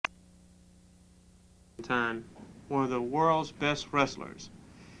Valentine, one of the world's best wrestlers.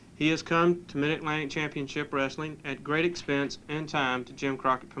 He has come to Mid-Atlantic Championship Wrestling at great expense and time to Jim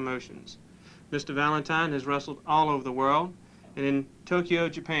Crockett Promotions. Mr. Valentine has wrestled all over the world, and in Tokyo,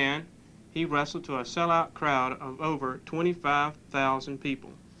 Japan, he wrestled to a sellout crowd of over 25,000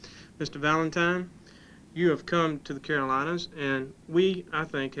 people. Mr. Valentine, you have come to the Carolinas, and we, I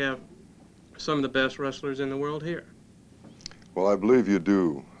think, have some of the best wrestlers in the world here. Well, I believe you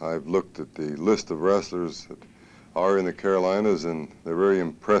do. I've looked at the list of wrestlers that are in the Carolinas, and they're very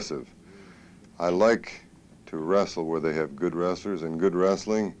impressive. I like to wrestle where they have good wrestlers and good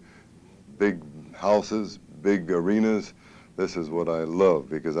wrestling, big houses, big arenas. This is what I love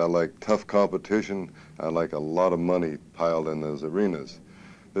because I like tough competition. I like a lot of money piled in those arenas.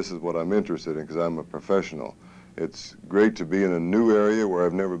 This is what I'm interested in because I'm a professional. It's great to be in a new area where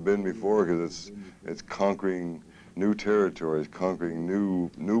I've never been before because it's conquering new territories, conquering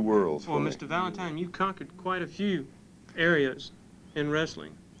new worlds. Well, Mr. Valentine, you've conquered quite a few areas in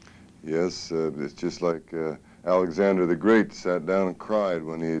wrestling. Yes, it's just like Alexander the Great sat down and cried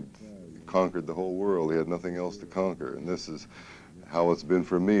when he had conquered the whole world. He had nothing else to conquer, and this is how it's been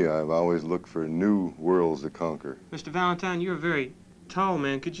for me. I've always looked for new worlds to conquer. Mr. Valentine, you're a very tall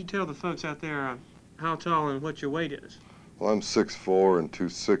man. Could you tell the folks out there how tall and what your weight is? Well, I'm 6'4" and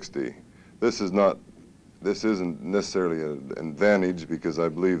 260. This isn't necessarily an advantage because I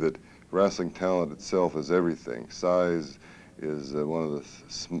believe that wrestling talent itself is everything. Size is one of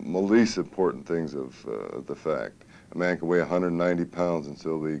the least important things of the fact. A man can weigh 190 pounds and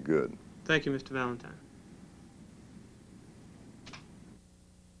still be good. Thank you, Mr. Valentine.